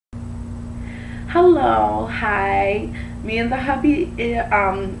Hello, hi. Me and the hubby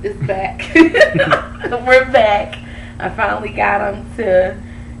is back. We're back. I finally got him to,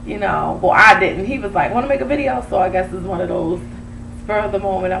 well, I didn't. He was like, want to make a video? So I guess it's one of those spur of the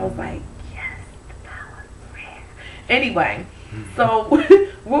moment. I was like, yes, the power of prayer. Anyway, so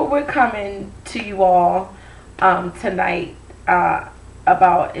what we're coming to you all tonight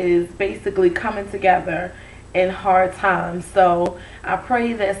about is basically coming together in hard times. So I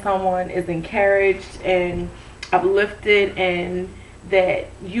pray that someone is encouraged and uplifted, and that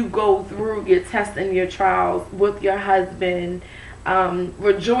you go through your tests and your trials with your husband,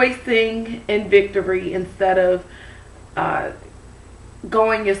 rejoicing in victory instead of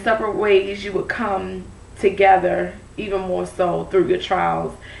going your separate ways. You would come together even more so through your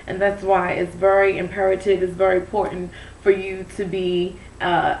trials. And that's why it's very imperative, it's very important for you to be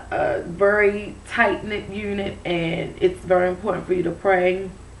a very tight-knit unit, and it's very important for you to pray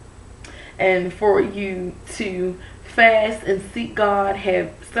and for you to fast and seek God,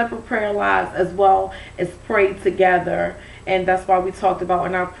 have separate prayer lives as well as pray together. And that's why we talked about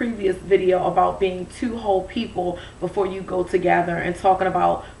in our previous video about being two whole people before you go together, and talking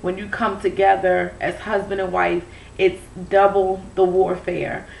about when you come together as husband and wife, it's double the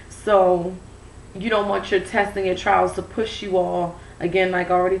warfare. So you don't want your tests and your trials to push you all, again, like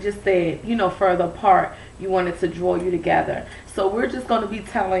I already just said, further apart. You want it to draw you together. So we're just going to be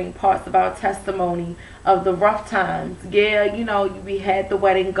telling parts of our testimony of the rough times. Yeah, we had the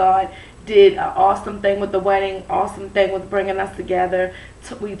wedding. God did an awesome thing with the wedding, awesome thing with bringing us together.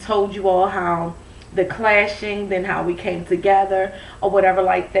 We told you all how the clashing, then how we came together or whatever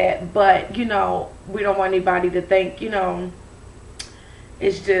like that. But, we don't want anybody to think,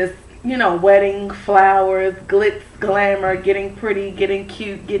 it's just, wedding flowers, glitz, glamour, getting pretty, getting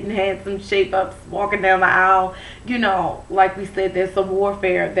cute, getting handsome, shape-ups, walking down the aisle. Like we said, there's some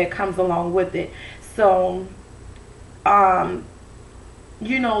warfare that comes along with it. So, that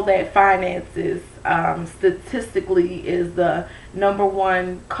finances statistically is the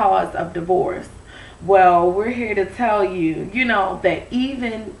 #1 cause of divorce. Well, we're here to tell you, that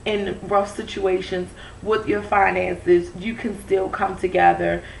even in rough situations with your finances, you can still come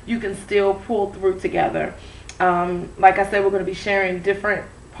together. You can still pull through together. Like I said, we're going to be sharing different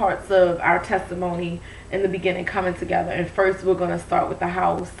parts of our testimony in the beginning, coming together. And first, we're going to start with the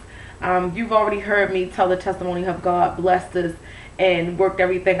house. You've already heard me tell the testimony of God blessed us and worked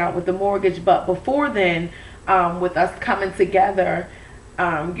everything out with the mortgage. But before then, with us coming together,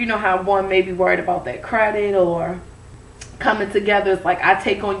 you know how one may be worried about that credit, or coming together, it's like I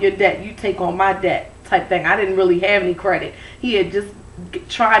take on your debt, you take on my debt type thing. I didn't really have any credit. He had just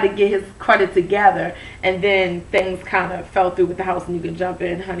tried to get his credit together, and then things kind of fell through with the house. And you can jump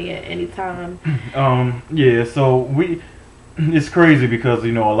in, honey, at any time. Yeah, so it's crazy because,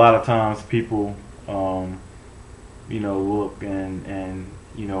 a lot of times people, look and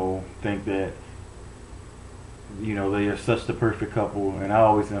think that, they are such the perfect couple. And I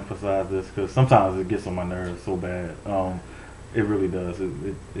always emphasize this because sometimes it gets on my nerves so bad. It really does.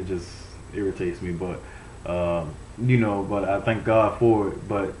 It just irritates me. But, but I thank God for it.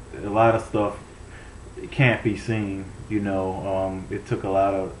 But a lot of stuff can't be seen, It took a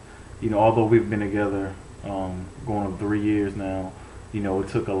lot of, although we've been together going on 3 years now, it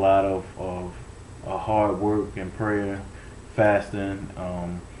took a lot of hard work and prayer, fasting.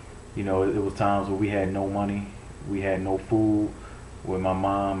 It was times where we had no money, we had no food. Where my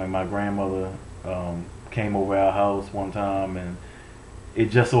mom and my grandmother came over our house one time, and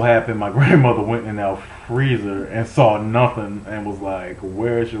it just so happened my grandmother went in our freezer and saw nothing and was like,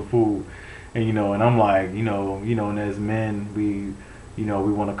 "Where's your food?" And and I'm like, and as men, we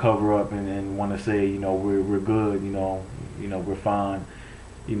want to cover up and want to say, we're good, we're fine,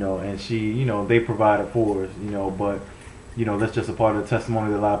 and she, they provided for us, but that's just a part of the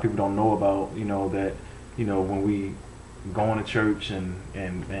testimony that a lot of people don't know about, that, when we going to church and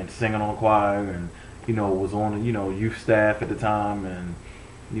singing on choir, and, was on, youth staff at the time, and,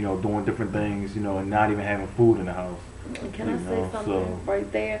 doing different things, and not even having food in the house. Can I say something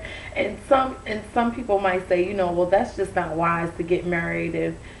right there? And some people might say, well, that's just not wise to get married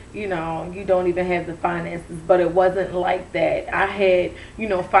if, you don't even have the finances. But it wasn't like that. I had,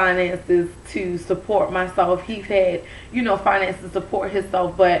 finances to support myself. He had, finances to support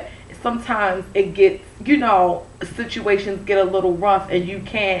himself. But sometimes it gets, situations get a little rough, and you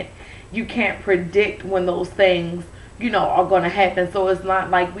can't predict when those things, are going to happen. So it's not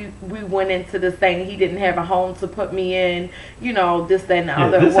like we went into this thing, he didn't have a home to put me in, this, that, and the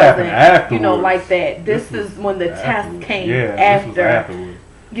other. This happened afterwards. Like that. This is when the test came after.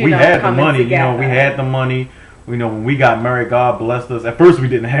 We had the money, we had the money. When we got married, God blessed us. At first we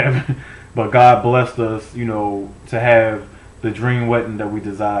didn't have But God blessed us, to have the dream wedding that we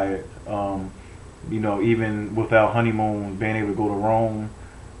desired. Even without honeymoon, being able to go to Rome,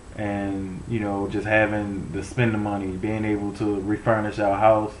 and just having to spend the money, being able to refurnish our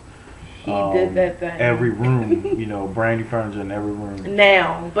house. He did that thing. Every room, brand new furniture in every room.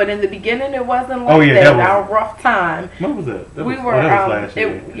 Now, but in the beginning, it wasn't like that. That was our rough time. What was that? That was last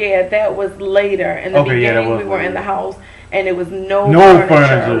year. That was later. In the beginning, we were in the house, and it was no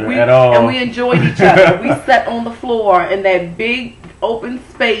furniture at all. And we enjoyed each other. We sat on the floor in that big open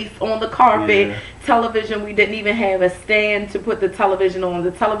space on the carpet. Yeah. Television, we didn't even have a stand to put the television on. The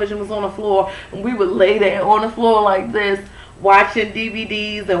television was on the floor, and we would lay there on the floor like this, watching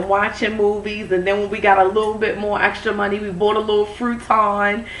DVDs and watching movies. And then when we got a little bit more extra money, we bought a little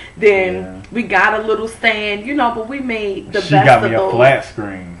futon. Then we got a little stand, but we made the best of those. She got me a flat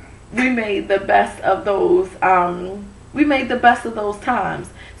screen. We made the best of those. We made the best of those times.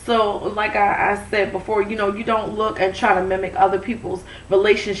 So, like I said before, you don't look and try to mimic other people's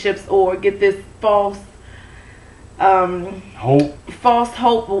relationships or get this false hope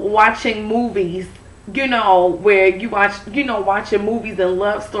watching movies. Where you watch, watching movies and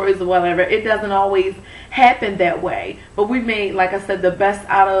love stories or whatever. It doesn't always happen that way. But we made, like I said, the best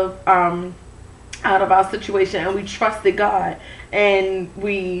out of our situation, and we trusted God, and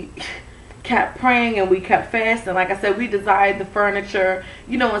we kept praying, and we kept fasting. Like I said, we desired the furniture,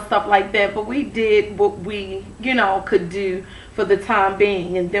 and stuff like that. But we did what we, could do for the time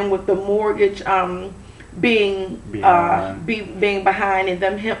being. And then with the mortgage being behind, and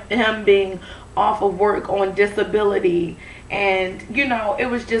then him being off of work on disability, and it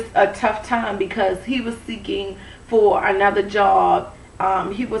was just a tough time because he was seeking for another job.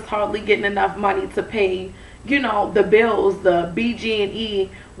 He was hardly getting enough money to pay the bills. The BG&E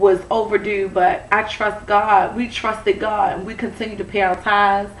was overdue, but I trust God. We trusted God, and we continue to pay our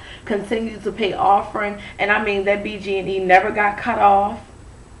tithes, continue to pay offering, and I mean that BG&E never got cut off.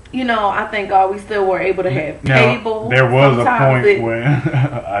 I thank God we still were able to have cable. There was a point when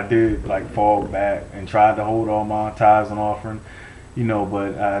I did fall back and tried to hold all my tithes and offering,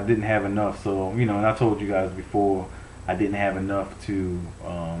 but I didn't have enough. So, and I told you guys before, I didn't have enough to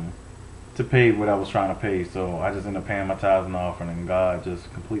pay what I was trying to pay. So I just ended up paying my tithes and offering, and God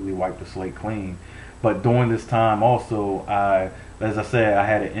just completely wiped the slate clean. But during this time also, as I said, I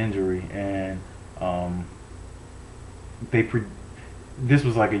had an injury, and this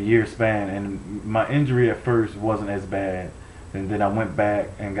was like a year span, and my injury at first wasn't as bad, and then I went back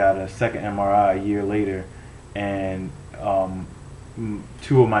and got a second MRI a year later, and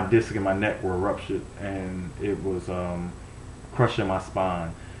 2 of my discs in my neck were ruptured, and it was crushing my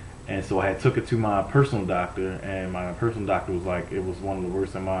spine. And so I had took it to my personal doctor, and my personal doctor was like, it was one of the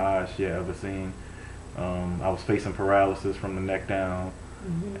worst MRIs she had ever seen. I was facing paralysis from the neck down.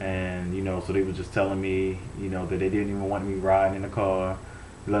 Mm-hmm. And so they were just telling me that they didn't even want me riding in the car,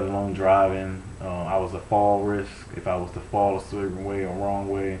 let alone driving. I was a fall risk. If I was to fall a certain way or wrong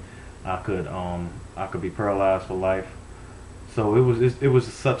way, I could be paralyzed for life. So it was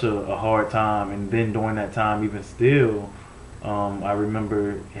such a hard time. And then during that time, even still, I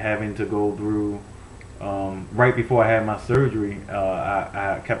remember having to go through right before I had my surgery.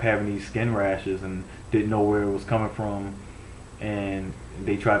 I kept having these skin rashes and didn't know where it was coming from, and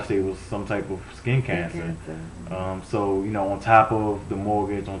they tried to say it was some type of skin cancer. So on top of the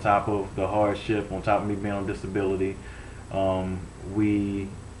mortgage, on top of the hardship, on top of me being on disability,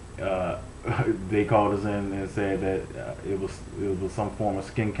 they called us in and said that it was some form of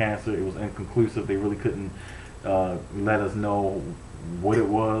skin cancer. It was inconclusive. They really couldn't let us know what it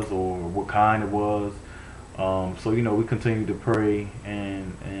was or what kind it was. So we continued to pray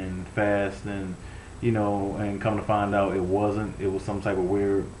and fast, and and come to find out it wasn't. It was some type of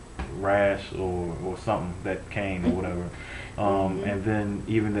weird rash or something that came or whatever. And then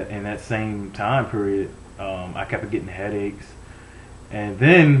even in that same time period, I kept getting headaches. And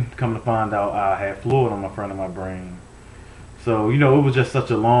then come to find out I had fluid on the front of my brain. So, it was just such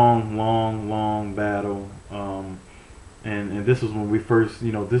a long battle. And this was when we first,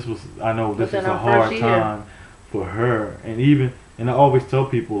 this was a hard time for her. And I always tell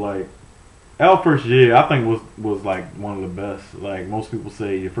people, like, our first year, I think was like one of the best. Like most people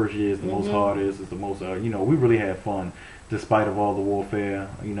say, your first year is the most hardest. It's the most. We really had fun, despite of all the warfare,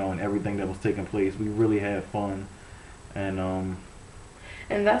 and everything that was taking place. We really had fun, and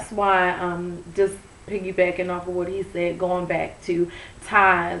that's why just piggybacking off of what he said, going back to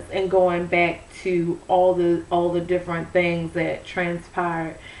ties and going back to all the different things that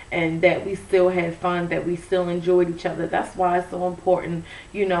transpired, and that we still had fun, that we still enjoyed each other. That's why it's so important,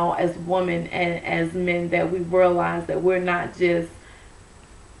 as women and as men, that we realize that we're not just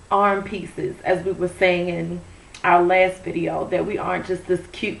arm pieces, as we were saying in our last video, that we aren't just this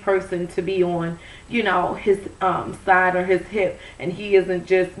cute person to be on, you know, his side or his hip, and he isn't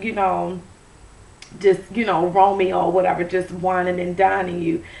just, you know, Romeo or whatever, just whining and dining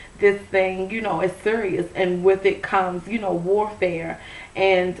you. This thing, you know, is serious, and with it comes, you know, warfare.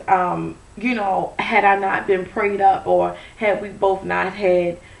 And you know, had I not been prayed up, or had we both not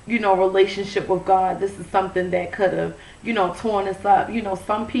had, you know, relationship with God, this is something that could have, you know, torn us up. You know,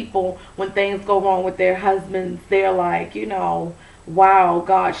 some people, when things go wrong with their husbands, they're like, you know, wow,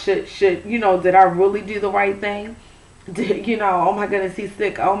 God, should you know, did I really do the right thing? Did, you know, oh my goodness, he's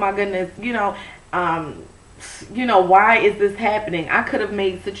sick, oh my goodness, you know, why is this happening? I could have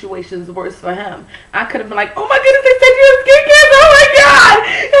made situations worse for him. I could have been like, oh my goodness, they said you have skin cancer, oh my God,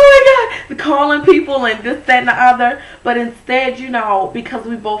 oh my God, calling people and this, that, and the other. But instead, you know, because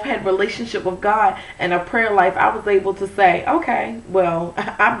we both had relationship with God and a prayer life, I was able to say, okay, well,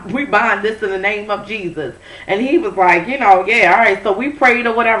 we bind this in the name of Jesus. And he was like, you know, yeah, all right, so we prayed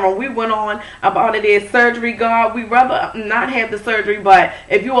or whatever, and we went on about it is surgery, God, we rather not have the surgery, but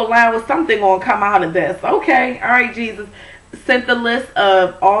if you allow us, something gonna come out of this. Okay, all right, Jesus. Sent the list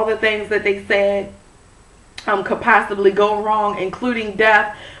of all the things that they said could possibly go wrong, including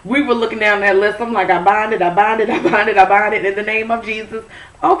death. We were looking down that list. I'm like, I bind it, I bind it, I bind it, I bind it in the name of Jesus.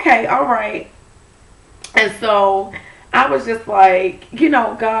 Okay, all right. And so I was just like, you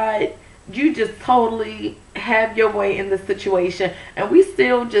know, God, you just totally have your way in this situation. And we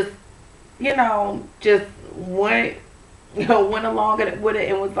still just, you know, just went along with it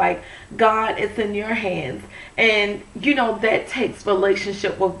and was like, God, it's in your hands. And you know, that takes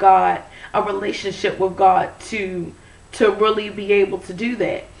relationship with God, a relationship with God to really be able to do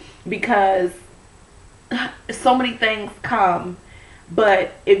that, because so many things come,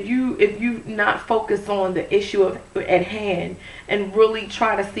 but if you not focus on the issue at hand and really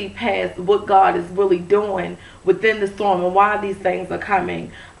try to see past what God is really doing within the storm and why these things are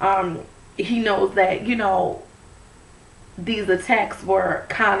coming, he knows that, you know, these attacks were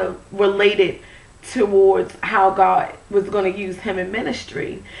kind of related towards how God was going to use him in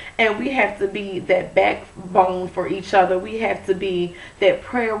ministry. And we have to be that backbone for each other. We have to be that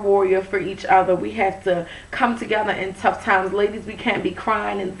prayer warrior for each other. We have to come together in tough times. Ladies, we can't be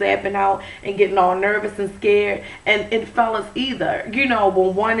crying and zapping out and getting all nervous and scared. And fellas either. You know,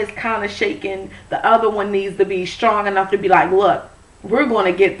 when one is kind of shaking, the other one needs to be strong enough to be like, look, we're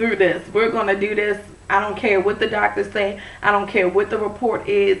going to get through this. We're going to do this. I don't care what the doctors say. I don't care what the report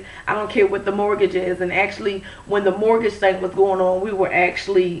is. I don't care what the mortgage is. And actually, when the mortgage thing was going on, we were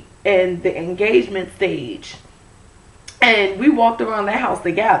actually in the engagement stage. And we walked around that house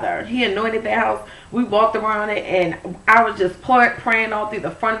together. He anointed that house. We walked around it, and I was just praying all through the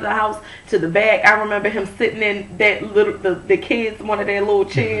front of the house to the back. I remember him sitting in that little, the kids, one of their little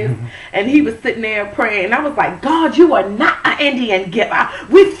chairs, and he was sitting there praying. And I was like, God, you are not an Indian giver.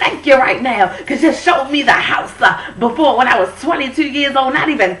 We thank you right now, because you showed me the house before when I was 22 years old, not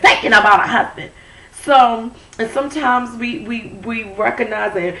even thinking about a husband. So, and sometimes we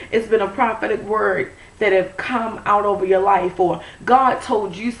recognize it. It's been a prophetic word that have come out over your life, or God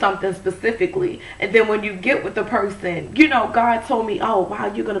told you something specifically, and then when you get with the person, you know, God told me, oh wow,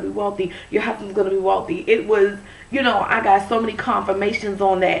 you're gonna be wealthy, your husband's gonna be wealthy. It was, you know, I got so many confirmations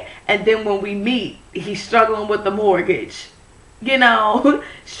on that. And then when we meet, he's struggling with the mortgage, you know,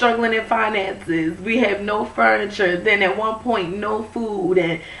 struggling in finances. We have no furniture. Then at one point, no food.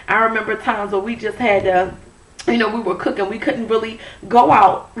 And I remember times where we just had to, you know, we were cooking. We couldn't really go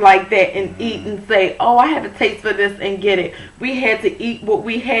out like that and eat and say, oh, I have a taste for this and get it. We had to eat what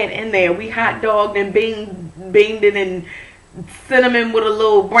we had in there. We hot dogged and beamed it in cinnamon with a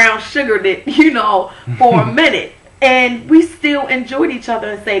little brown sugar that, you know, for a minute. And we still enjoyed each other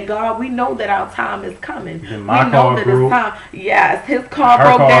and say, God, we know that our time is coming. We know that it's time. Yes, his car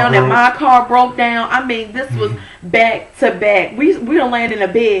broke down and my car broke down. I mean, this was back to back. We done land in a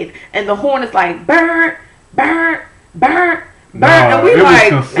bed and the horn is like, burn, burn, burn, burn. And we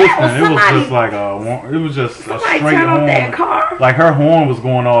like, man, it was just a straight horn. That car. Like her horn was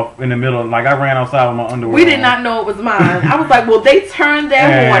going off in the middle. Like I ran outside with my underwear. We did not know it was mine. I was like, well, they turned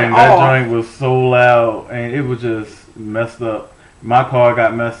that horn off. That joint was so loud, and it was just messed up. My car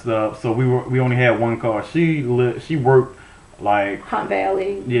got messed up, so we only had one car. She worked like Hunt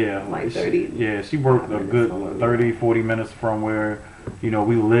Valley. Yeah, like 30. Yeah, she worked a good 30, 40 minutes from where, you know,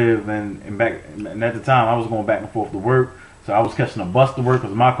 we live, and back. And at the time, I was going back and forth to work. So I was catching a bus to work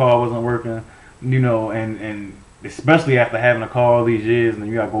because my car wasn't working, you know, and especially after having a car all these years, and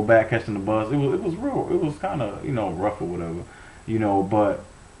then you got to go back catching the bus. It was kind of, you know, rough or whatever, you know. But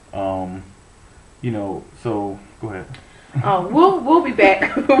you know, so go ahead. We'll be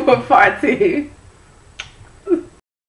back for part 2.